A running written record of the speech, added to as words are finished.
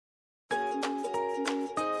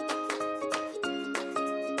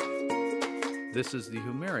This is the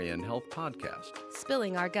Humarian Health Podcast.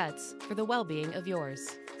 Spilling our guts for the well-being of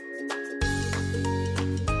yours.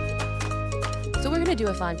 So we're going to do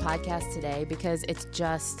a fun podcast today because it's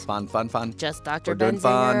just... Fun. Just Dr. We're doing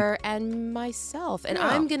Benzinger and myself. And Yeah.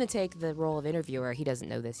 I'm going to take the role of interviewer. He doesn't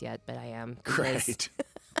know this yet, but I am. Great.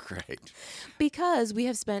 Because we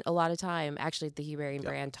have spent a lot of time, actually, at the Humarian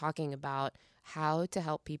brand, talking about how to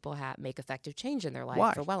help people make effective change in their life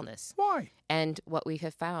Why? for wellness. Why? And what we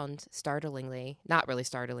have found, startlingly, not really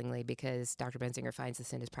startlingly, because Dr. Benzinger finds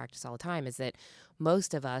this in his practice all the time, is that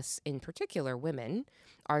most of us, in particular women,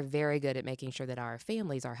 are very good at making sure that our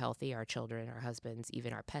families are healthy, our children, our husbands,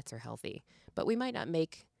 even our pets are healthy. But we might not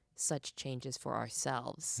make such changes for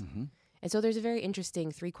ourselves. Mm-hmm. And so there's a very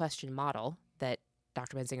interesting 3-question model that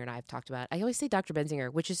Dr. Benzinger and I have talked about. I always say Dr.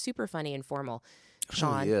 Benzinger, which is super funny and formal.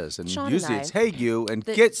 Sean, It is. And Sean usually and it's, I, hey, you, and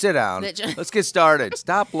that- sit down. that- Let's get started.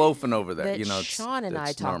 Stop loafing over there. that Sean and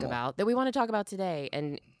I talk about, that we want to talk about today.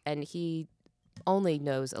 And he only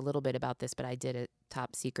knows a little bit about this, but I did a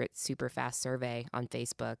top secret super fast survey on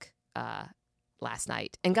Facebook last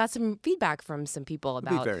night and got some feedback from some people It'll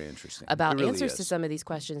be about very interesting. about It really answers to is. some of these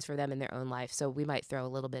questions for them in their own life. So we might throw a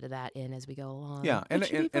little bit of that in as we go along. Yeah, which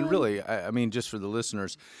should be and fun. really, I mean, just for the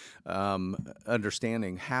listeners,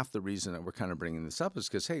 understanding half the reason that we're kind of bringing this up is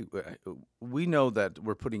because, hey, we know that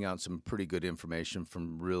we're putting out some pretty good information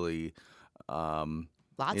from really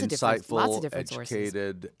lots insightful, of different sources.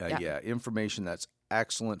 educated, information that's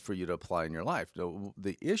excellent for you to apply in your life.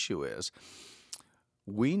 The issue is,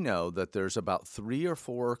 we know that there's about 3 or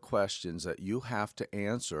 4 questions that you have to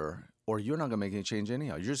answer, or you're not going to make any change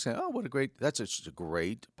anyhow. You're just saying, "Oh, that's just a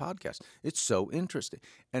great podcast. It's so interesting."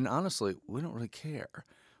 And honestly, we don't really care.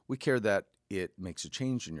 We care that it makes a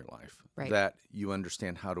change in your life, Right. that you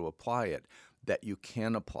understand how to apply it, that you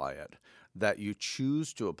can apply it, that you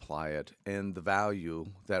choose to apply it, and the value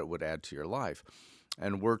that it would add to your life.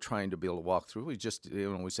 And we're trying to be able to walk through. We just,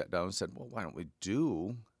 we sat down and said, well, why don't we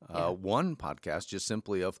do one podcast just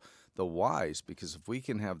simply of the whys? Because if we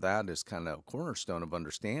can have that as kind of a cornerstone of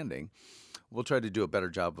understanding, we'll try to do a better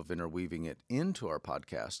job of interweaving it into our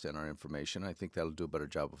podcast and our information. I think that'll do a better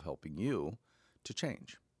job of helping you to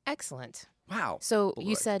change. Excellent. Wow. So Boy.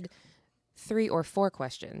 you said 3 or 4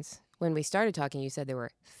 questions. When we started talking, you said there were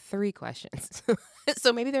 3 questions.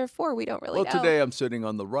 So maybe there are 4. We don't really know. Well, today I'm sitting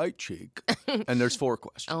on the right cheek, and there's 4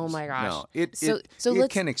 questions. Oh, my gosh. No, it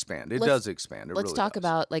let's- can expand. It let's- does expand. It Let's really talk does.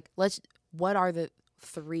 about, what are the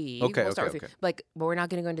 3? Okay, We'll start okay, with 3. okay. But we're not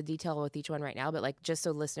going to go into detail with each one right now. But just so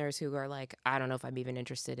listeners who are like, I don't know if I'm even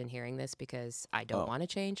interested in hearing this because I don't want to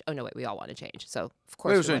change. Oh, no, wait, we all want to change. So, of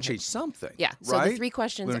course, We're we going wanna to change something. Yeah. So right? the 3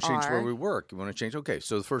 questions We want to change are... where we work. We want to change. Okay,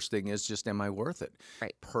 so the first thing is just, am I worth it?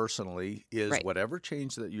 Right. Personally, is Right. whatever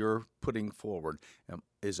change that you're putting forward,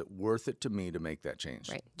 is it worth it to me to make that change?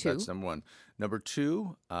 Right. That's 2. number 1. Number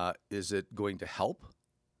 2, is it going to help?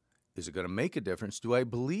 Is it going to make a difference? Do I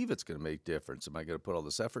believe it's going to make a difference? Am I going to put all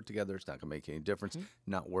this effort together? It's not going to make any difference.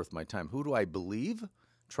 Not worth my time. Who do I believe?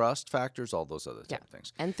 Trust factors, all those other type of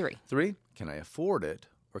things. And 3. 3, can I afford it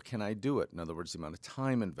or can I do it? In other words, the amount of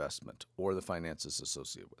time investment or the finances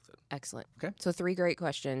associated with it. Excellent. Okay. So 3 great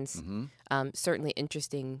questions. Certainly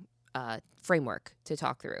interesting framework to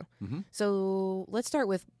talk through. So let's start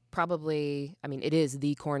with it is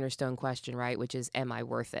the cornerstone question, right? Which is, am I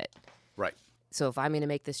worth it? Right. So if I'm going to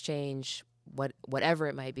make this change, whatever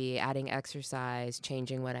it might be, adding exercise,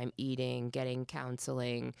 changing what I'm eating, getting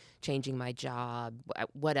counseling, changing my job,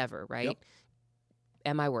 whatever, right? Yep.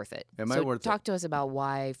 Am I worth it? Am I worth it? Talk to us about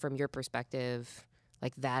why, from your perspective,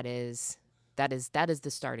 that is the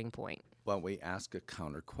starting point. Well, we ask a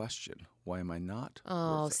counter question. Why am I not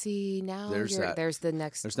Oh, worth it? see, now There's that. there's the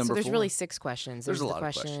next. There's so number there's 4. really 6 questions. There's a the lot of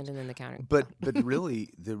question questions. and then the counter. But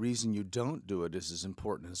really, the reason you don't do it is as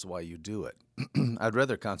important as why you do it. I'd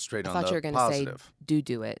rather concentrate I on thought the you were going to say positive.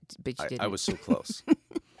 do it, but you didn't. I was so close.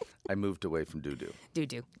 I moved away from do.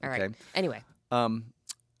 Do. All right. Okay. Anyway.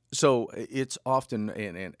 So it's often,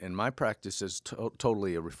 and my practice is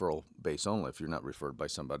totally a referral base only if you're not referred by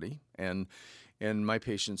somebody. And my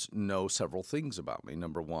patients know several things about me.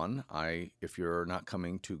 Number 1, if you're not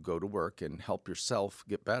coming to go to work and help yourself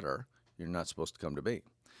get better, you're not supposed to come to me.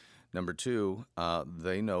 Number 2,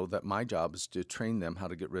 they know that my job is to train them how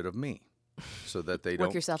to get rid of me, so that they Work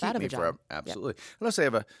don't yourself keep out of me a job. forever. Absolutely. Unless they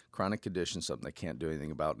have a chronic condition, something they can't do anything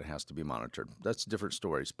about, and it has to be monitored. That's different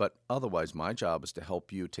stories. But otherwise, my job is to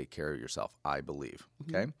help you take care of yourself, I believe.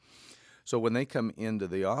 Okay? So when they come into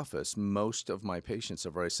the office, most of my patients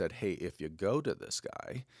have already said, hey, if you go to this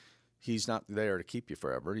guy, he's not there to keep you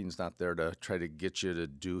forever. He's not there to try to get you to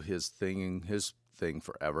do his thing thing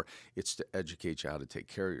forever. It's to educate you how to take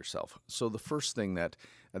care of yourself. So the first thing that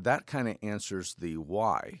kind of answers the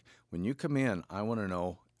why. When you come in, I want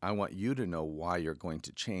you to know why you're going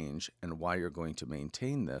to change and why you're going to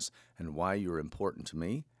maintain this and why you're important to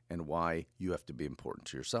me and why you have to be important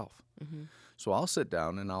to yourself. Mm-hmm. So I'll sit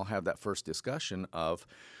down and I'll have that first discussion of,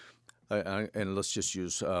 and let's just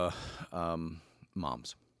use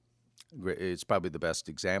moms. It's probably the best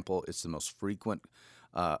example. It's the most frequent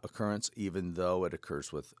occurrence, even though it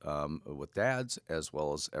occurs with dads as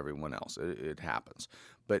well as everyone else. It happens,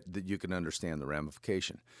 but you can understand the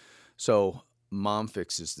ramification. So mom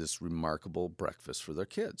fixes this remarkable breakfast for their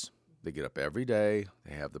kids. They get up every day.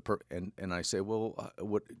 They have and I say, well,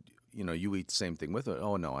 what, you eat the same thing with it?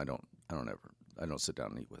 Oh no, I don't sit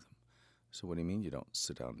down and eat with them. So what do you mean you don't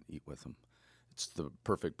sit down and eat with them? It's the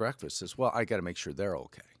perfect breakfast. Says, well, I got to make sure they're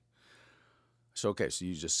okay. So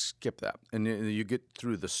you just skip that. And you get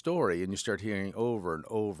through the story and you start hearing over and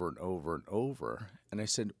over and over and over. And I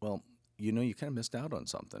said, well, you kind of missed out on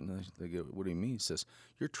something. And they go, what do you mean? He says,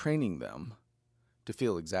 you're training them to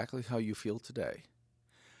feel exactly how you feel today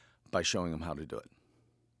by showing them how to do it.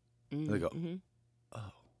 Mm-hmm. And they go,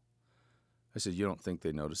 oh. I said, you don't think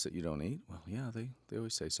they notice that you don't eat? Well, yeah, they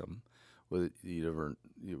always say something. Well, you ever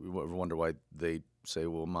wonder why they say,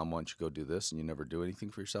 well, Mom, why don't you go do this? And you never do anything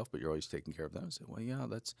for yourself, but you're always taking care of them. I said, well, yeah,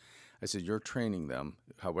 I said, you're training them.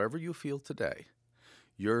 However you feel today,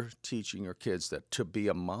 you're teaching your kids that to be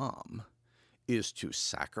a mom is to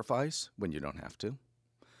sacrifice when you don't have to,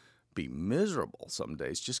 be miserable some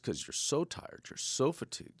days just because you're so tired, you're so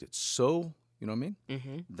fatigued, it's so, you know what I mean?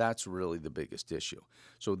 Mm-hmm. That's really the biggest issue.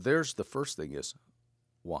 So there's the first thing is,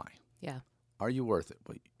 why? Yeah. Are you worth it?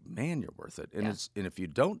 Well, man, you're worth it. And and if you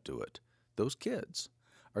don't do it, those kids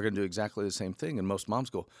are going to do exactly the same thing. And most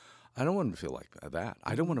moms go, I don't want to feel like that.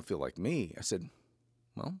 I don't want to feel like me. I said,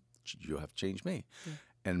 well, you have to change me. Yeah.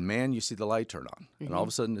 And man, you see the light turn on. Mm-hmm. And all of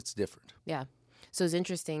a sudden it's different. Yeah. So it's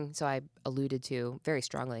interesting. So I alluded to very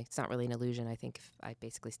strongly, it's not really an illusion. I think I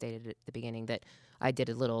basically stated at the beginning that I did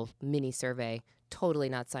a little mini survey, totally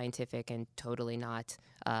not scientific and totally not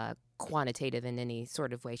quantitative in any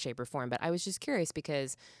sort of way, shape, or form. But I was just curious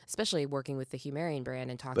because, especially working with the Humarian brand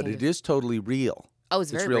and talking. But it is totally real. Oh,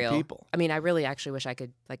 it's very real. People. I mean, I really actually wish I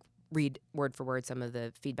could read word for word some of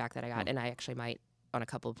the feedback that I got, and I actually might on a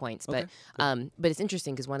couple of points. Okay. But it's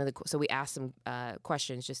interesting because so we asked some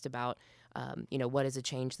questions just about what is a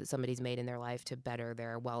change that somebody's made in their life to better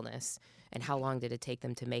their wellness, and how long did it take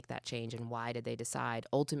them to make that change, and why did they decide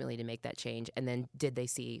ultimately to make that change, and then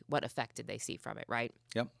what effect did they see from it, right?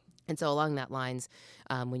 Yep. And so along that lines,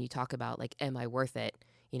 when you talk about am I worth it?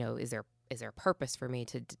 Is there a purpose for me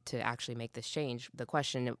to actually make this change? The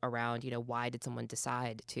question around why did someone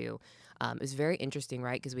decide to is very interesting,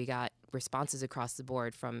 right? Because we got responses across the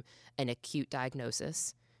board from an acute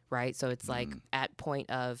diagnosis, right? So it's like at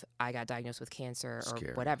point of I got diagnosed with cancer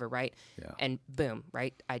or whatever, right? Yeah. And boom,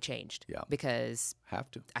 right? I changed. Yeah. Because I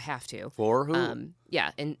have to. For who?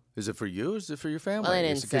 Yeah. And is it for you? Is it for your family? Well, I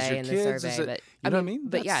didn't say in the survey, but you know what I mean?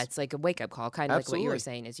 But yeah, it's like a wake up call, kind of like what you were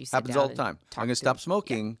saying, as you sit happens down all the time. I'm going to stop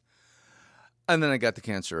smoking, and then I got the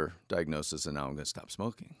cancer diagnosis, and now I'm going to stop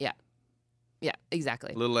smoking. Yeah. Yeah.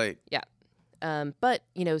 Exactly. A little late. Yeah. But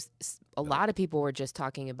a lot of people were just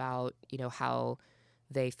talking about how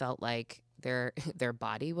they felt like their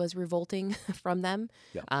body was revolting from them.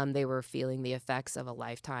 Yeah. They were feeling the effects of a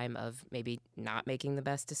lifetime of maybe not making the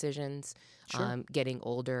best decisions, getting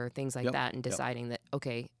older, things like that, and deciding that,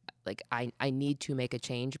 okay, like I need to make a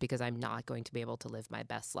change because I'm not going to be able to live my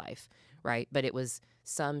best life, right? But it was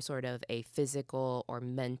some sort of a physical or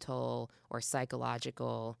mental or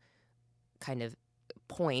psychological kind of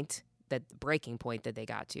breaking point that they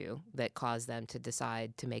got to that caused them to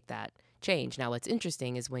decide to make that change. Now, what's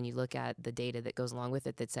interesting is when you look at the data that goes along with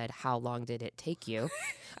it that said, how long did it take you?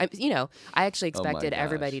 I actually expected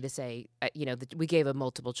everybody to say, we gave a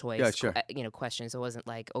multiple choice, question. So it wasn't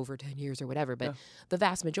like over 10 years or whatever, but the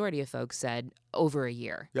vast majority of folks said over a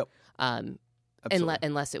year. Yep.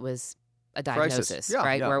 Unless it was a diagnosis,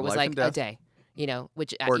 right? Where it was like a day.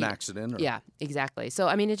 Which or an accident. Yeah, exactly. So,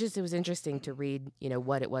 I mean, it was interesting to read,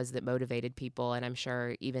 what it was that motivated people. And I'm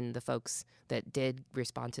sure even the folks that did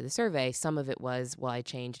respond to the survey, some of it was, well, I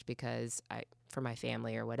changed because for my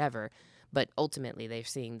family or whatever. But ultimately, they're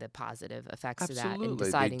seeing the positive effects of that and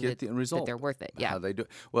deciding that they're worth it. Yeah. How they do.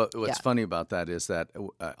 Well, what's funny about that is that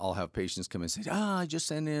I'll have patients come in and say, I just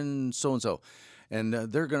sent in so-and-so. And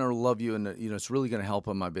they're going to love you. And, it's really going to help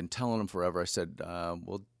them. I've been telling them forever. I said,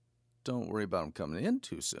 well, don't worry about them coming in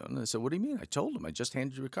too soon. And I said, what do you mean? I told them. I just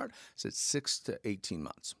handed you a card. I said 6 to 18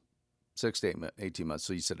 months. 6 to 18 months.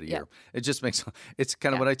 So you said a Yeah. year. It just makes it's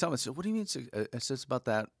kind of Yeah. what I tell them. I said, "What do you mean?" It's just about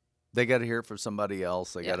that. They got to hear it from somebody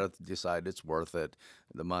else. They Yeah. got to decide it's worth it,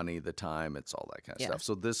 the money, the time, it's all that kind of Yeah. stuff.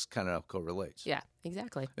 So this kind of correlates. Yeah,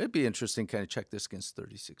 exactly. It'd be interesting, kind of check this against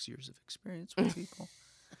 36 years of experience with people.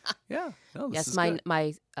 Yeah, no, this Yes, is my good.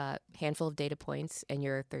 my handful of data points and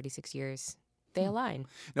your 36 years, they align.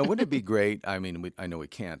 Now, wouldn't it be great? I mean, I know we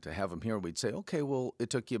can't to have them here. We'd say, okay, well, it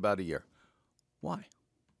took you about a year. Why?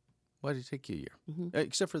 Why did it take you a year? Mhm.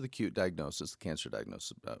 Except for the acute diagnosis, the cancer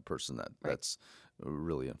diagnosis person. That's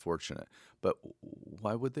really unfortunate. But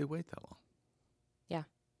why would they wait that long? Yeah.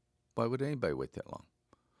 Why would anybody wait that long?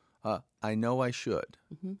 I know I should.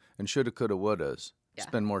 Mhm. And shoulda, coulda, wouldas. Yeah.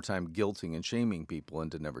 Spend more time guilting and shaming people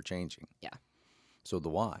into never changing. Yeah. So the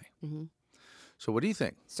why. Mhm. So what do you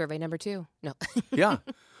think? Survey number 2. No. Yeah.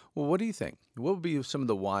 Well, what do you think? What would be some of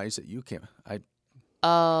the whys that you came?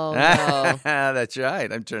 Oh, no. That's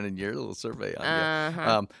right. I'm turning your little survey on you.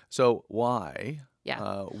 Uh-huh. So why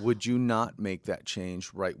Yeah. would you not make that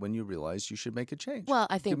change right when you realize you should make a change? Well,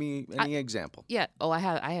 I Give think me any example. yeah. Oh, I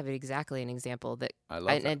have exactly an example that I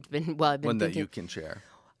love that. I've been One that thinking. you can share.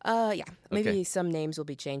 Yeah. Maybe Okay. some names will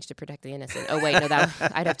be changed to protect the innocent. Oh wait, no,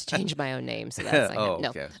 that I'd have to change my own name, so that's like Oh, no.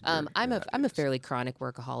 okay. I'm You're a not I'm a innocent. fairly chronic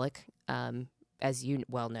workaholic. As you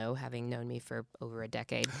well know, having known me for over a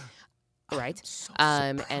decade, right? So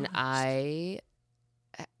And surprised. I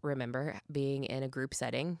remember being in a group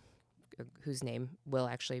setting, whose name will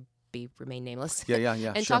actually remain nameless. Yeah,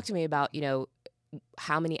 And sure. talk to me about,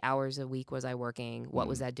 how many hours a week was I working? What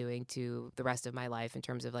was that doing to the rest of my life in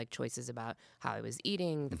terms of like choices about how I was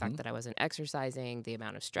eating, the fact that I wasn't exercising, the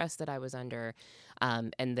amount of stress that I was under,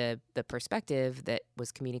 and the perspective that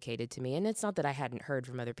was communicated to me. And it's not that I hadn't heard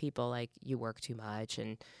from other people, like you work too much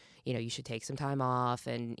and you should take some time off,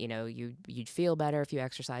 and you'd feel better if you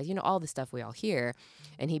exercise. All the stuff we all hear.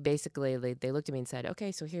 And he basically they looked at me and said,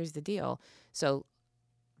 okay, so here's the deal. So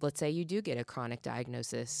let's say you do get a chronic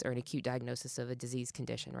diagnosis or an acute diagnosis of a disease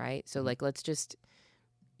condition, right? So like,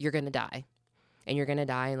 you're going to die. And you're going to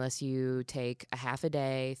die unless you take a half a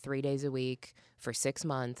day, 3 days a week for 6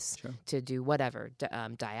 months Sure. to do whatever,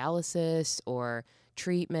 dialysis or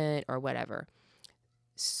treatment or whatever.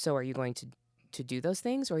 So are you going to do those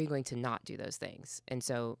things, or are you going to not do those things? And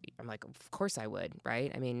so I'm like, of course I would, right?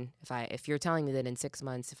 I mean, if you're telling me that in 6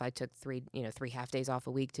 months, if I took three half days off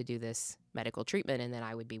a week to do this medical treatment, and then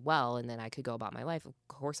I would be well, and then I could go about my life, of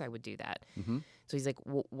course I would do that. Mm-hmm. So he's like,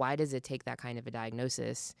 why does it take that kind of a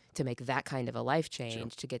diagnosis to make that kind of a life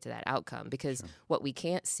change to get to that outcome? Because what we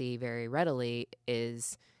can't see very readily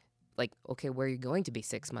is like, okay, where you're going to be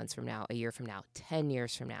 6 months from now, a year from now, 10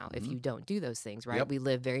 years from now, if you don't do those things, right? Yep. We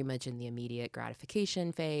live very much in the immediate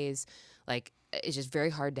gratification phase. Like, it's just very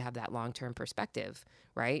hard to have that long-term perspective,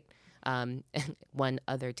 right? And one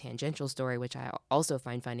other tangential story, which I also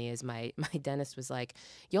find funny, is my dentist was like,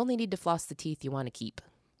 you only need to floss the teeth you want to keep.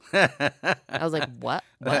 I was like, what?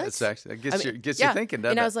 That's actually, it gets, I mean, you yeah. thinking,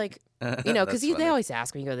 doesn't And it? I was like, because That's they funny. always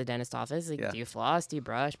ask when you go to the dentist office, like, Yeah. do you floss, do you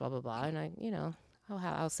brush, blah, blah, blah. And I,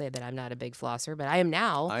 I'll say that I'm not a big flosser, but I am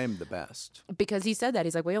now I am the best. because he said that.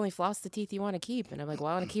 He's like, well, you only floss the teeth you want to keep. And I'm like,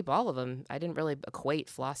 well, I want to keep all of them. I didn't really equate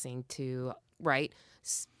flossing to,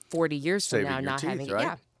 40 years from Saving now your not teeth, having right?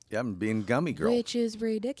 yeah. Yeah, I'm being gummy girl. Which is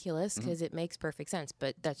ridiculous because it makes perfect sense.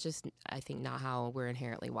 But that's just, I think, not how we're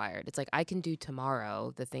inherently wired. It's like I can do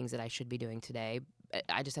tomorrow the things that I should be doing today.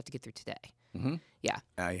 I just have to get through today. Mm-hmm. Yeah.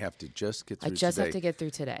 I have to just get I through just today. have to get through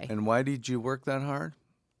today. And why did you work that hard?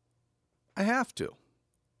 I have to.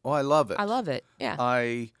 Oh, I love it. I love it. Yeah.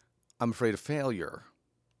 I'm afraid of failure.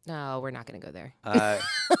 No, we're not going to go there.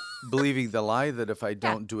 Believing the lie that if I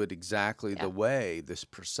don't do it exactly the way, this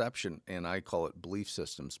perception, and I call it belief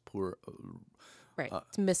systems, Right.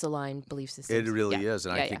 It's misaligned belief systems. it really Yeah. is.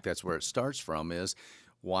 And Yeah, I think that's where it starts from is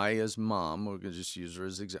why is mom, we're going to just use her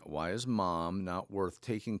as an example, why is mom not worth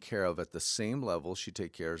taking care of at the same level she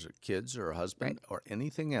takes care of her kids or her husband or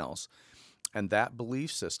anything else? And that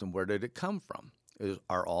belief system, where did it come from?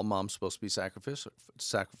 Are all moms supposed to be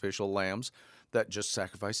sacrificial lambs that just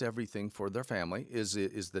sacrifice everything for their family? Is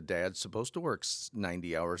the dad supposed to work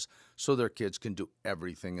 90 hours so their kids can do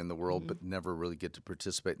everything in the world but never really get to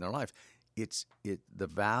participate in their life? The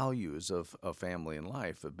values of family and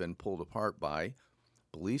life have been pulled apart by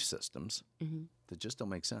belief systems that just don't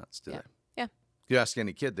make sense, do they? Yeah. If you ask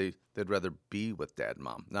any kid, they'd rather be with dad and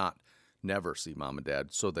mom, not never see mom and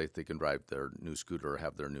dad so they can drive their new scooter or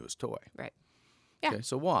have their newest toy. Right. Yeah. Okay,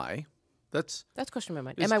 so why? That's question in my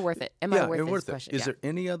mind. Am I worth it? Am I worth this question? Is there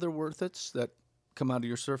any other worth it's that come out of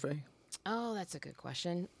your survey? Oh, that's a good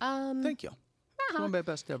question. Thank you. One my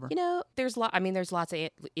best ever. There's there's lots of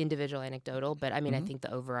individual anecdotal, but I think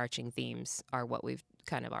the overarching themes are what we've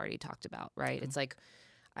kind of already talked about, right? Okay. It's like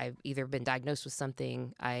I've either been diagnosed with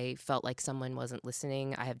something, I felt like someone wasn't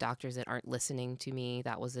listening. I have doctors that aren't listening to me.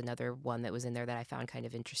 That was another one that was in there that I found kind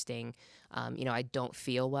of interesting. I don't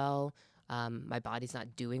feel well. My body's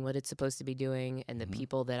not doing what it's supposed to be doing, and the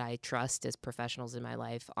people that I trust as professionals in my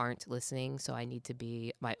life aren't listening, so I need to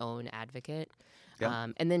be my own advocate. Yeah.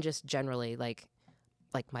 And then just generally, like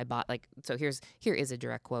my body, so here is a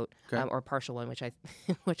direct quote, Okay. or a partial one, which I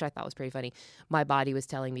which I thought was pretty funny. My body was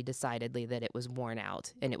telling me decidedly that it was worn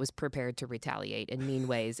out, and it was prepared to retaliate in mean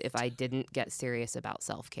ways if I didn't get serious about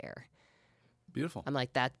self-care. Beautiful. I'm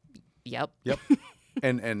like, that, yep. Yep.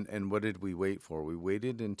 And what did we wait for? We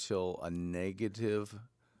waited until a negative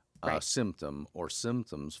Right. symptom or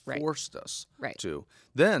symptoms Right. forced us Right. to.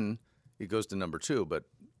 Then it goes to number 2, but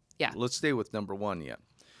Yeah. let's stay with number 1 yet.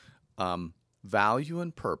 Value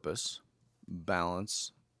and purpose,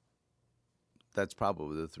 balance. That's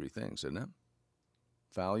probably the 3 things, isn't it?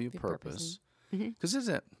 Value, Your purpose purpose. Mhm. Because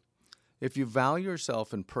isn't it? If you value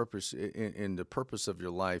yourself and purpose, in the purpose of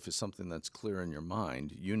your life is something that's clear in your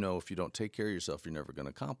mind, if you don't take care of yourself, you're never going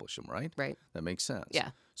to accomplish them, right? Right. That makes sense.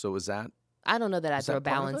 Yeah. So is that I don't know that I'd Is throw that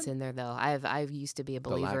part of balance it? in there though. I've used to be a the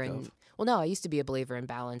lack believer in of? well, no, I used to be a believer in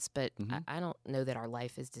balance, but Mhm. I don't know that our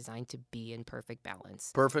life is designed to be in perfect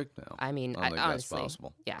balance. Perfect? No. I mean, I don't think that's honestly,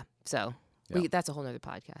 possible. yeah. So Yeah. that's a whole nother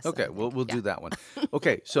podcast. Okay, I we'll think. do Yeah. that one.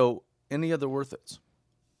 Okay, so any other worth it's?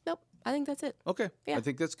 Nope. I think that's it. Okay, Yeah. I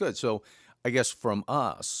think that's good. So I guess from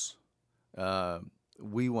us,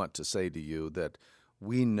 we want to say to you that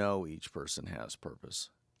we know each person has purpose,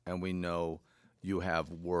 and we know you have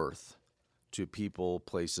worth to people,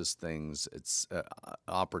 places, things, it's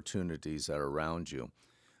opportunities that are around you.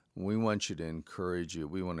 We want you to encourage you.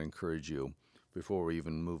 We want to encourage you before we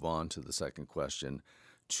even move on to the second question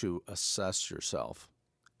to assess yourself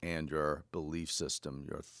and your belief system,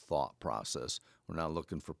 your thought process. We're not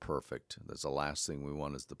looking for perfect. That's the last thing we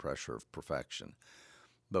want is the pressure of perfection.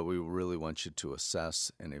 But we really want you to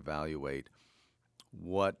assess and evaluate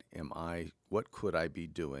what could I be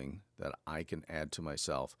doing that I can add to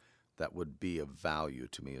myself that would be of value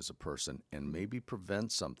to me as a person and maybe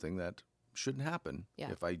prevent something that shouldn't happen Yeah.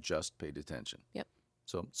 if I just paid attention. Yep.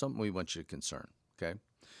 So something we want you to concern, okay?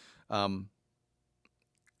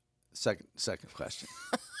 Second question.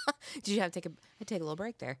 Did you have to take a little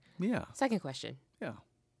break there? Yeah, Second question: yeah.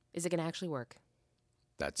 is it going to actually work?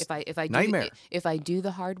 That's If I nightmare. if I do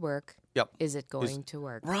the hard work, Yep. is it going to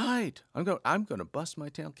work? Right. I'm going to bust my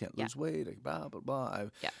tail. Can't Yeah. lose weight. Blah blah blah.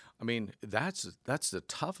 Yeah. I mean, that's the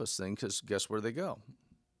toughest thing because guess where they go?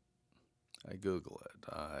 I Google it.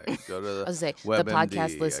 I go to the I was say the WebMD.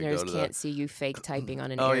 podcast I listeners go to can't see you fake typing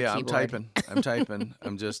on an Oh air yeah, keyboard. I'm typing.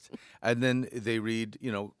 I'm just, and then they read,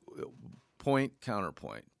 point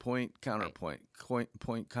counterpoint, point counterpoint,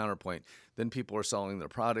 point counterpoint. Then people are selling their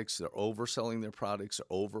products. They're overselling their products. They're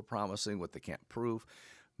over promising what they can't prove.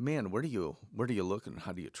 Man, where do you look and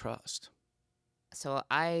how do you trust? So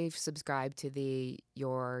I've subscribed to the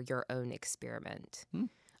your own experiment,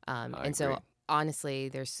 I and so agree. honestly,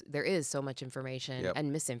 there is so much information Yep.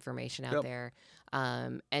 and misinformation out Yep. there,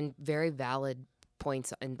 and very valid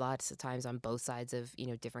points, and lots of times on both sides of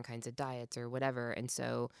different kinds of diets or whatever. And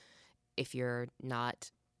so, if you're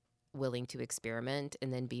not willing to experiment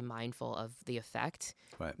and then be mindful of the effect,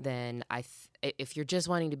 Right. then if you're just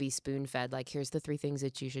wanting to be spoon fed, like here's the 3 things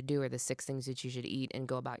that you should do or the 6 things that you should eat and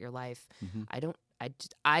go about your life, Mhm.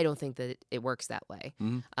 I don't think that it works that way.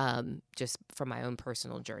 Mhm. Just from my own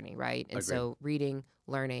personal journey, right? And Agreed. so reading,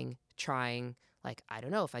 learning, trying, like I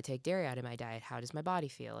don't know, if I take dairy out of my diet, how does my body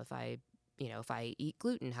feel? If I eat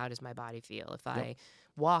gluten, how does my body feel? If I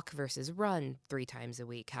walk versus run 3 times a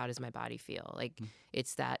week, how does my body feel? Like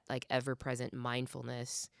it's that like ever-present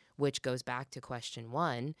mindfulness, which goes back to question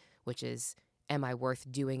 1, which is, am I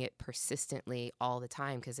worth doing it persistently all the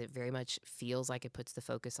time? Because it very much feels like it puts the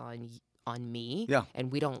focus on me. Yeah.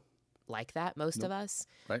 And we don't like that, most Nope. of us.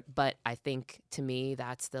 Right. But I think to me,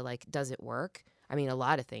 that's the like, does it work? I mean, a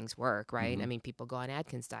lot of things work, right? Mhm. I mean, people go on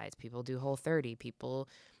Atkins diets, people do Whole30, people,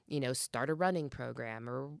 start a running program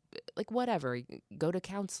or like whatever, go to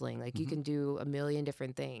counseling. Like you Mhm. can do a million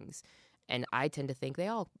different things. And I tend to think they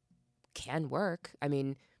all can work. I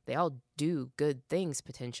mean, they all do good things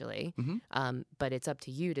potentially. Mhm. But it's up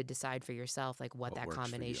to you to decide for yourself, like what that works for you.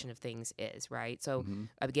 combination of things is, right? So Mhm.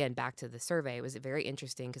 again, back to the survey, it was very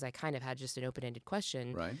interesting because I kind of had just an open-ended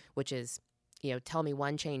question, Right. which is, tell me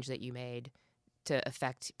one change that you made to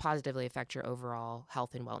positively affect your overall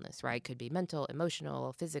health and wellness, right? Could be mental,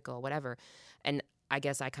 emotional, physical, whatever. And I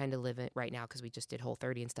guess I kind of live in right now because we just did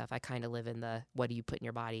Whole30 and stuff. I kind of live in the what do you put in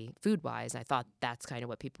your body food wise. And I thought that's kind of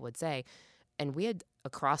what people would say. And we had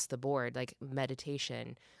across the board, like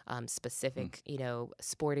meditation, specific,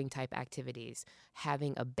 sporting type activities,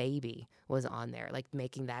 having a baby was on there, like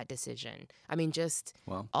making that decision. I mean, just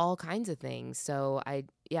Well, all kinds of things. So I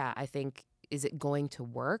think, is it going to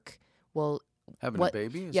work? Well, having a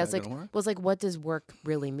baby, is that it's going to work? well, it's like, what does work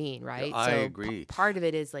really mean, right? I So agree. part of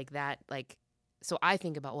it is like that, like, so I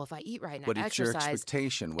think about, well, if I eat right and What I is your exercise,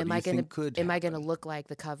 expectation? What am do I you gonna think could am I gonna happen? look like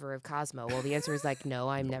the cover of Cosmo? Well, the answer is like, no,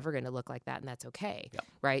 I'm never gonna look like that, and that's okay, Yeah.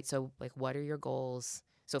 right? So like, what are your goals?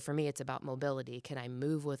 So for me, it's about mobility. Can I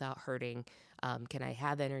move without hurting? Can I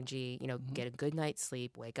have energy? Get a good night's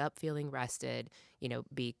sleep, wake up feeling rested,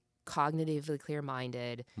 be cognitively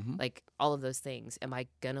clear-minded, like all of those things. Am I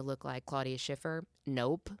gonna look like Claudia Schiffer?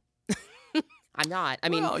 Nope. I'm not. I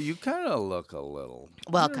mean, Well, you kind of look a little.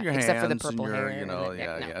 well, your except for the hands and purple your, hair. you and know, the-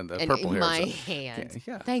 yeah, no. yeah, the And purple in hair. my Yeah, hands.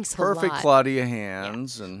 yeah. Thanks a Perfect lot. Claudia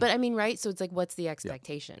hands, and But I mean, right? So it's like, what's the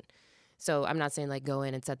expectation? So I'm not saying like go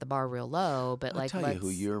in and set the bar real low, but I'll like, tell let's. you who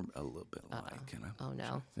you're a little bit like. And I'm Oh, no.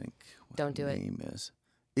 trying to think what Don't her do it. name is.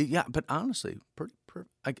 Yeah, but honestly, pretty.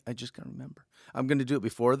 I just can't remember. I'm going to do it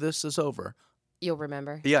before this is over. You'll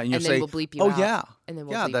remember. Yeah, and you'll and say, then we'll bleep you "Oh out. yeah, And then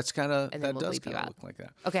we'll yeah." bleep. That's kind of and then that we'll does bleep you kind of out. look like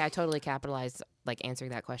that. Okay, I totally capitalized like answering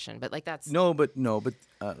that question, but like that's No, but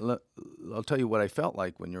I'll tell you what I felt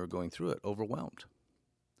like when you were going through it. Overwhelmed.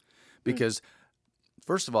 Because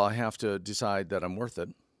first of all, I have to decide that I'm worth it,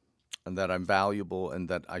 and that I'm valuable, and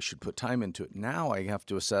that I should put time into it. Now I have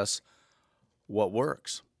to assess what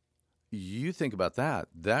works. You think about that.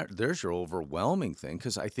 There's your overwhelming thing,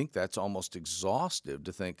 because I think that's almost exhaustive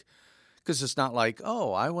to think, because it's not like,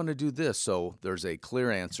 oh, I want to do this, so there's a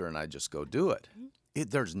clear answer and I just go do it.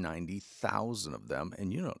 There's 90,000 of them,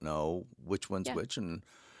 and you don't know which one's which, and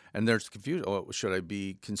there's confusion. Oh, should I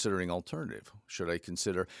be considering alternative? Should I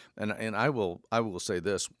consider? And I will say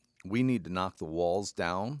this: we need to knock the walls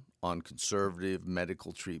down on conservative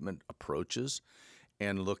medical treatment approaches,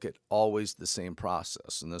 and look at always the same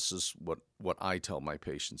process. And this is what I tell my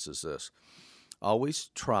patients is this: always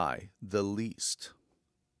try the least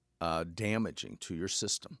damaging to your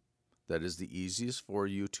system. That is the easiest for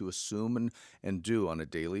you to assume and do on a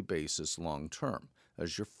daily basis long term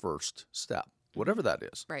as your first step, whatever that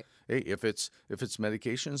is. right. Hey, if it's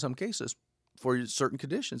medication in some cases for certain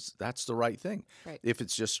conditions, that's the right thing. Right. If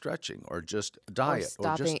it's just stretching or just diet or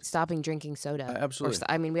or just stopping drinking soda. Absolutely.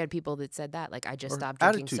 I mean, we had people that said that, like, I just Or stopped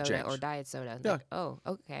drinking attitude soda change. or diet soda. Yeah. Like, oh,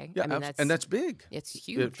 okay. yeah, I mean, and that's big. it's It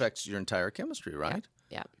huge. affects your entire chemistry, right?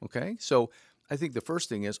 Yeah. Okay, so I think the first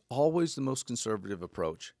thing is always the most conservative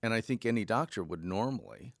approach, and I think any doctor would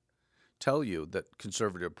normally tell you that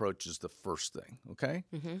conservative approach is the first thing. Okay.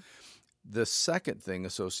 Mm-hmm. The second thing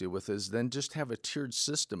associated with is then just have a tiered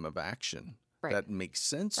system of action Right. that makes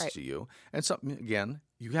sense Right. to you. And something, again,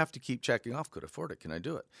 you have to keep checking off, could I afford it, can I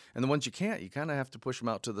do it? And the ones you can't, you kind of have to push them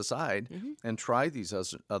out to the side and try these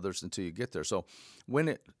others until you get there. So when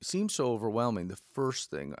it seems so overwhelming, the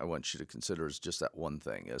first thing I want you to consider is just that one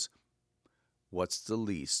thing is, what's the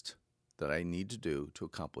least that I need to do to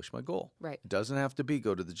accomplish my goal? Right. It doesn't have to be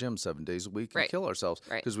go to the gym 7 days a week and Right. kill ourselves,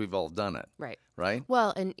 Right. because we've all done it, Right. right?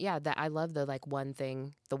 Well, and yeah, that I love the like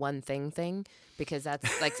the one thing, because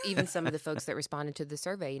that's like even some of the folks that responded to the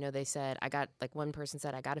survey, they said, one person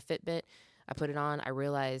said, I got a Fitbit, I put it on, I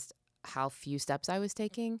realized how few steps I was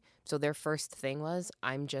taking. So their first thing was,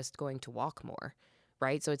 I'm just going to walk more.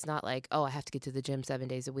 Right. So it's not like, oh, I have to get to the gym 7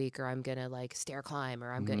 days a week, or I'm going to like stair climb,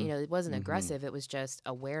 or I'm going to, it wasn't aggressive. It was just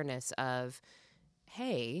awareness of,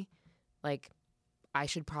 hey, like I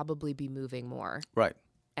should probably be moving more. Right.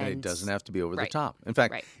 And it And- doesn't have to be over the right. top. In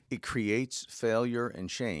fact, Right. it creates failure and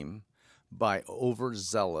shame by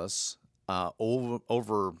overzealous, not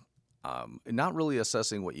really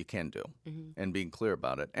assessing what you can do and being clear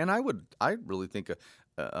about it. And I really think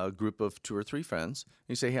a group of 2 or 3 friends,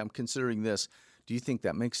 you say, hey, I'm considering this. Do you think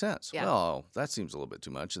that makes sense? Yeah. Well, that seems a little bit too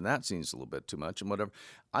much, and that seems a little bit too much, and whatever.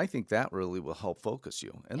 I think that really will help focus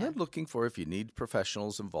you. And then looking for, if you need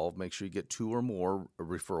professionals involved, make sure you get 2 or more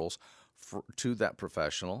referrals to that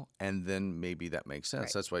professional, and then maybe that makes sense.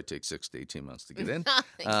 Right. That's why it takes 6 to 18 months to get in.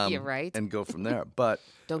 You're right. And go from there. But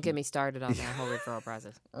Don't get me started on that whole referral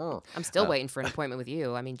process. I'm still waiting for an appointment with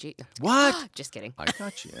you. I mean, gee, what? just kidding. I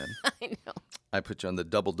got you in. I know. I put you on the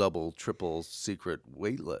double, triple secret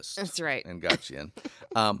wait list. That's right. And got you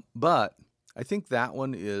in. But I think that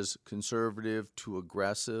one is conservative to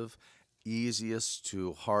aggressive, easiest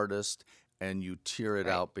to hardest, and you tier it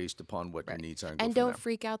Right. out based upon what your needs are. And go And from don't there.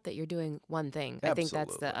 freak out that you're doing one thing. I think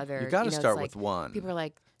that's the Absolutely. other. You got to it's start like, with one. People are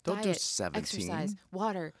like, Don't do diet, 17. exercise,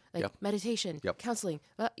 water, like Yep. meditation, Yep. counseling.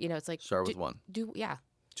 It's like Start with one. Yeah,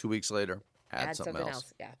 2 weeks later, add something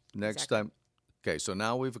else. Yeah. Next exactly. time. Okay, so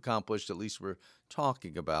now we've accomplished, at least we're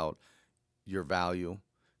talking about your value,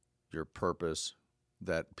 your purpose,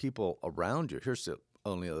 that people around you. Here's the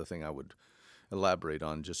only other thing I would elaborate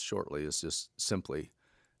on just shortly is just simply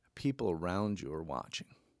people around you are watching.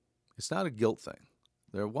 It's not a guilt thing.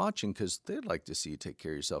 They're watching because they'd like to see you take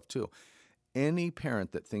care of yourself too. Any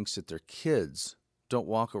parent that thinks that their kids don't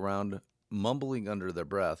walk around mumbling under their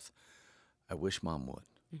breath, I wish mom would.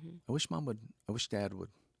 Mm-hmm. I wish mom would. I wish dad would.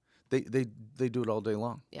 They do it all day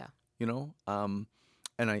long. Yeah. You know,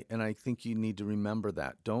 and I think you need to remember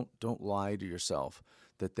that. Don't lie to yourself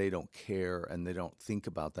that they don't care and they don't think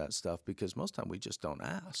about that stuff, because most time we just don't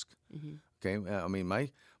ask. Mm-hmm. Okay, I mean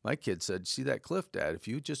my kid said, "See that cliff, Dad? If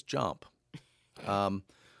you just jump,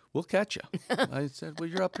 we'll catch you." I said, "Well,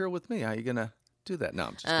 you're up here with me. How are you gonna do that?" No,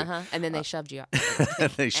 I'm just kidding. And then they shoved you out.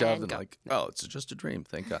 They shoved and go. like, "Oh, it's just a dream.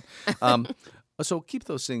 Thank God." So keep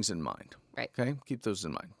those things in mind. Right. Okay, keep those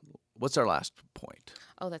in mind. What's our last point?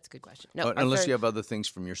 Oh, that's a good question. No, our Unless third- you have other things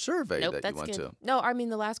from your survey Nope, that that's you want good. to. No, I mean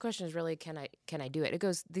the last question is really can I do it? It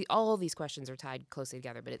goes all of these questions are tied closely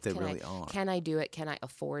together, but it's They really are. can I do it? Can I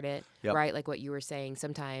afford it? Yep. Right? Like what you were saying,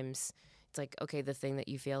 sometimes it's like, okay, the thing that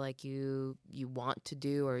you feel like you want to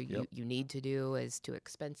do or Yep. you need to do is too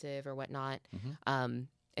expensive or whatnot. Mhm.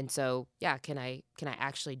 And so yeah, can I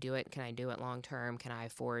actually do it? Can I do it long term? Can I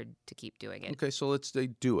afford to keep doing it? Okay, so let's say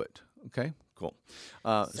do it. Okay, cool.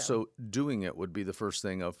 So So- doing it would be the first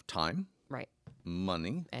thing of time, Right.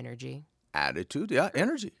 money, Energy. attitude,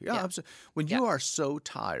 energy. Yeah, Yeah. absolutely. When you are so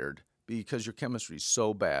tired because your chemistry is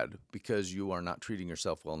so bad, because you are not treating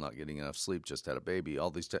yourself well, not getting enough sleep, just had a baby, all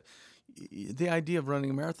these the idea of running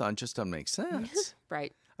a marathon just doesn't make sense.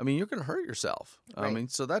 Right. I mean, you're going to hurt yourself. I Right. mean,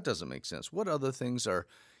 so that doesn't make sense. What other things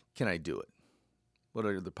can I do it? What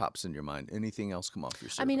are the pops in your mind? Anything else come off your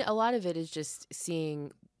survey? I mean, a lot of it is just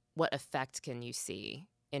seeing what effect can you see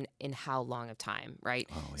in how long of time, right?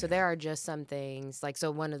 Oh, So yeah. there are just some things like,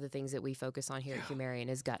 so one of the things that we focus on here at Humarian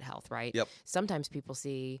is gut health, right? Yep. Sometimes people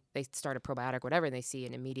they start a probiotic, whatever, and they see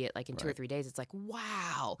an immediate, like in 2 or Right. 3 days, it's like,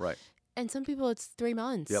 wow. Right. And some people it's 3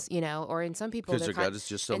 months, Yep. or in some people Because they're their gut is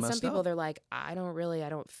just so and some messed people up. they're like, I don't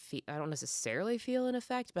necessarily feel an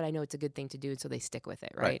effect, but I know it's a good thing to do, and so they stick with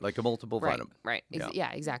it, right? Like a multiple Right, vitamin. right. Yeah.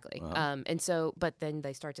 Yeah, exactly. Uh-huh. And so, but then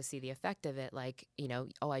they start to see the effect of it, like,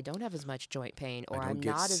 oh, I don't have as much joint pain, or I don't I'm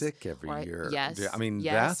get not sick every or year. Yes. I mean,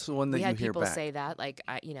 yes. that's the one that we had you hear people back. say that, like,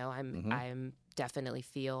 Mhm. I'm definitely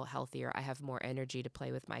feel healthier. I have more energy to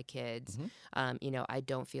play with my kids. Mhm. I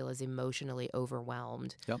don't feel as emotionally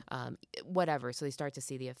overwhelmed. Yep. Whatever. So they start to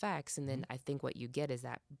see the effects, and then Mm-hmm. I think what you get is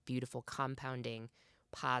that beautiful compounding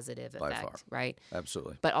positive By effect, far. right?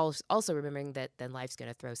 Absolutely. But also remembering that then life's going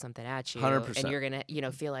to throw something at you, 100%. and you're going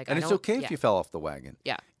to, feel like And I it's don't- okay yeah, if you fell off the wagon.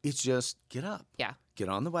 Yeah. It's just get up. Yeah. Get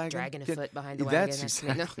on the wagon. Dragging a get- foot behind the wagon. That's That's me.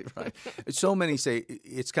 No. exactly right. So many say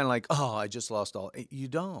it's kind of like, oh, I just lost all. You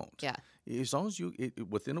don't. Yeah. As long as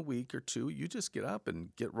within a week or two, you just get up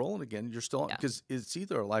and get rolling again. You're still on, Yeah. because it's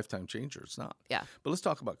either a lifetime change or it's not. Yeah. But let's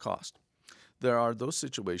talk about cost. There are those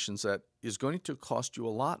situations that is going to cost you a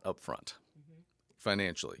lot up front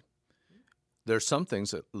financially. There's some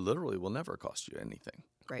things that literally will never cost you anything.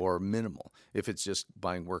 Right. Or minimal. If it's just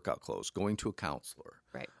buying workout clothes, going to a counselor,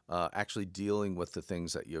 Right. actually dealing with the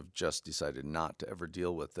things that you've just decided not to ever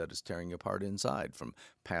deal with that is tearing you apart inside from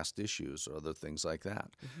past issues or other things like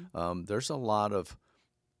that. There's a lot of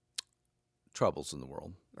troubles in the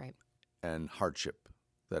world Right. and hardship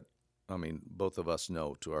that, I mean, both of us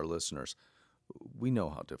know to our listeners. We know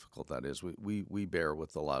how difficult that is. We bear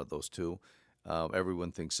with a lot of those too.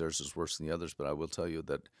 Everyone thinks theirs is worse than the others, but I will tell you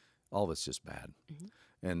that all of it's just bad.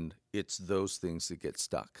 And it's those things that get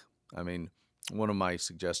stuck. I mean, one of my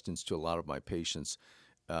suggestions to a lot of my patients,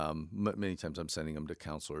 many times I'm sending them to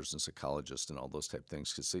counselors and psychologists and all those type of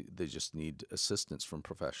things because they just need assistance from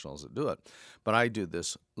professionals that do it. But I do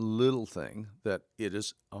this little thing that it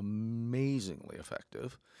is amazingly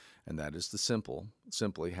effective, and that is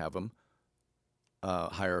simply have them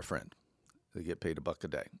hire a friend. They get paid $1 a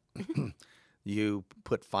day. You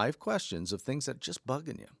put 5 questions of things that just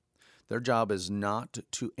bugging you. Their job is not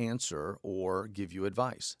to answer or give you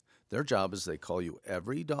advice. Their job is they call you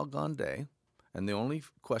every doggone day, and the only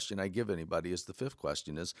question I give anybody is the 5th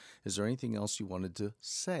question is there anything else you wanted to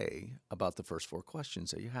say about the first 4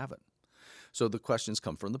 questions that you haven't? So the questions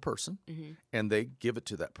come from the person, and they give it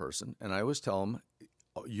to that person. And I always tell them,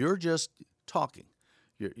 you're just talking.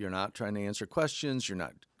 You're not trying to answer questions. You're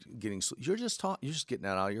not getting. You're just talking. You're just getting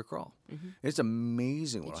that out of your crawl. It's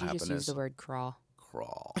amazing what Did you happens. just use the word crawl?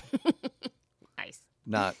 Crawl. Nice.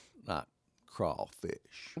 not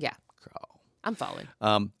crawfish. Yeah, Crawl. I'm following.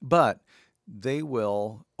 But they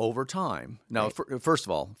will over time. Now, Right. first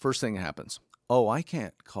of all, first thing that happens. Oh, I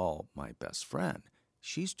can't call my best friend.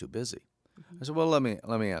 She's too busy. I said, well, let me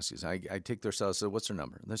ask you. So I take their cell. I said, what's her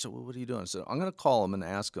number? And they said, well, what are you doing? I said, I'm going to call them and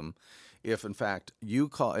ask them if, in fact,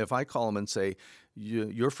 if I call them and say,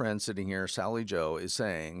 your friend sitting here, Sally Joe, is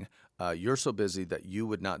saying you're so busy that you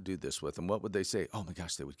would not do this with them. What would they say? Oh my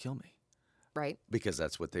gosh, they would kill me. Right. Because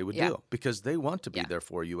that's what they would Yeah. do. Because they want to be Yeah. there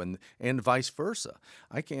for you and vice versa.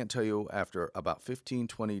 I can't tell you, after about 15,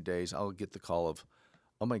 20 days, I'll get the call of,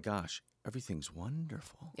 oh my gosh, everything's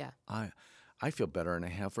wonderful. Yeah. I feel better and I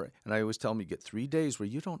have for it. And I always tell them you get 3 days where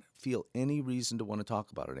you don't feel any reason to want to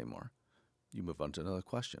talk about it anymore. You move on to another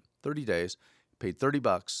question. 30 days, paid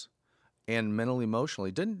 $30, and mentally,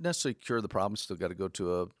 emotionally, didn't necessarily cure the problem. Still got to go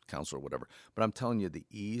to a counselor or whatever. But I'm telling you, the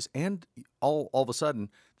ease, and all of a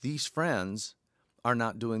sudden, these friends are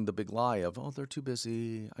not doing the big lie of, oh, they're too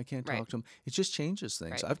busy, I can't talk Right. to them. It just changes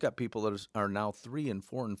things. Right. I've got people that are now 3 and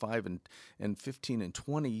 4 and 5 and 15 and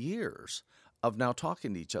 20 years of now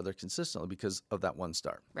talking to each other consistently because of that one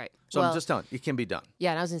start. Right. So Well, I'm just telling you, it can be done.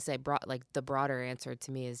 yeah, and I was going to say, the broader answer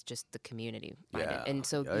to me is just the community. Yeah, And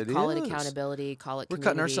so yeah, you it call it is. accountability, call it We're community.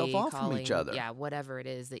 cutting ourselves off from each calling- other. Yeah, whatever it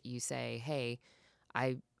is that you say, hey,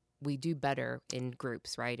 we do better in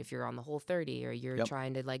groups, right? If you're on the Whole30 or you're Yep.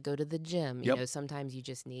 trying to like go to the gym, Yep. sometimes you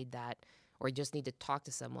just need that, or you just need to talk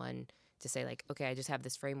to someone to say like, okay, I just have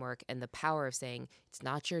this framework, and the power of saying it's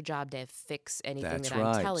not your job to fix anything That's that I'm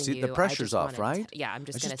right. telling See, you. the I pressure's just off, wanna right? yeah, I'm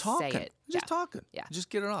just It's going to talking. say it. Just talking. Yeah.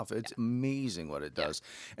 Just get it off. It's amazing what it does.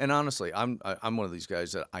 And honestly, I'm one of these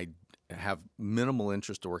guys that I have minimal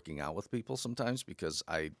interest in working out with people sometimes because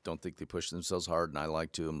I don't think they push themselves hard, and I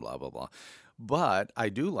like to, and blah blah blah. But I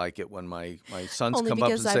do like it when my sons Only come up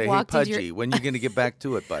and because I've say, "Hey, walked into Pudgy, when you going to get back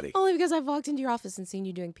to it, buddy?" Only because I've walked into your office and seen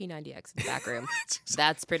you doing P90X in the back room.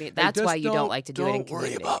 That's pretty. Hey, That's just why you don't like to do it in Don't worry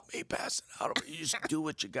community. about me passing out. You just do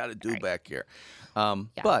what you got to do Right. back here. Yeah.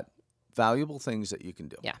 But valuable things that you can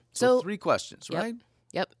do. Yeah. So So- 3 questions, Yep. right?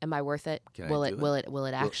 Yep. Am I worth it? Can I will do it? it? Will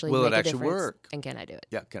it actually? will it make a actually difference? work? And can I do it?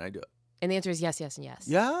 Yeah. Can I do it? And the answer is yes, yes, and yes.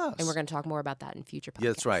 Yes. And we're going to talk more about that in future podcasts. Yeah,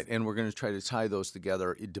 that's right. And we're going to try to tie those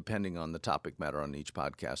together depending on the topic matter on each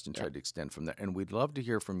podcast and try to extend from there. And we'd love to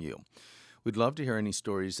hear from you. We'd love to hear any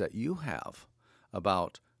stories that you have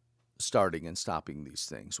about starting and stopping these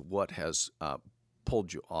things. What has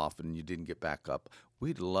pulled you off and you didn't get back up?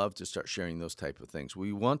 We'd love to start sharing those type of things.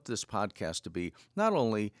 We want this podcast to be not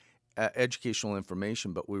only educational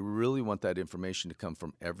information, but we really want that information to come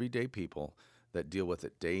from everyday people that deal with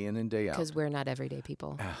it day in and day out. Because we're not everyday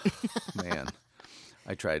people. Man,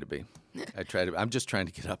 I try to be. I'm just trying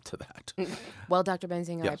to get up to that. Well, Dr.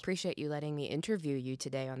 Benzinger, I Yes. appreciate you letting me interview you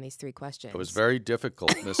today on these 3 questions. It was very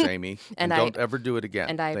difficult, Miss Amy. And don't ever do it again.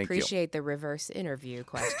 And I Thank appreciate the reverse interview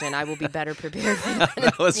question. I will be better prepared for you. that. in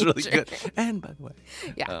That the was really future. good. And by the way,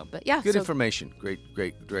 Yeah. But yeah. good so, information. Great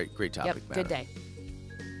Yep. topic matter. Good day.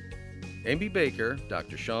 Amy Baker,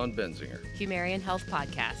 Dr. Sean Benzinger, Humarian Health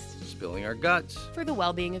Podcast spilling our guts. for the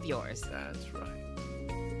well-being of yours. That's right.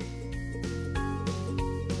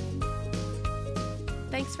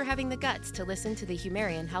 Thanks for having the guts to listen to the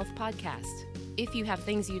Humarian Health Podcast. If you have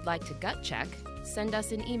things you'd like to gut check, send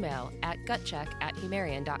us an email at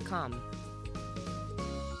gutcheck@humarian.com.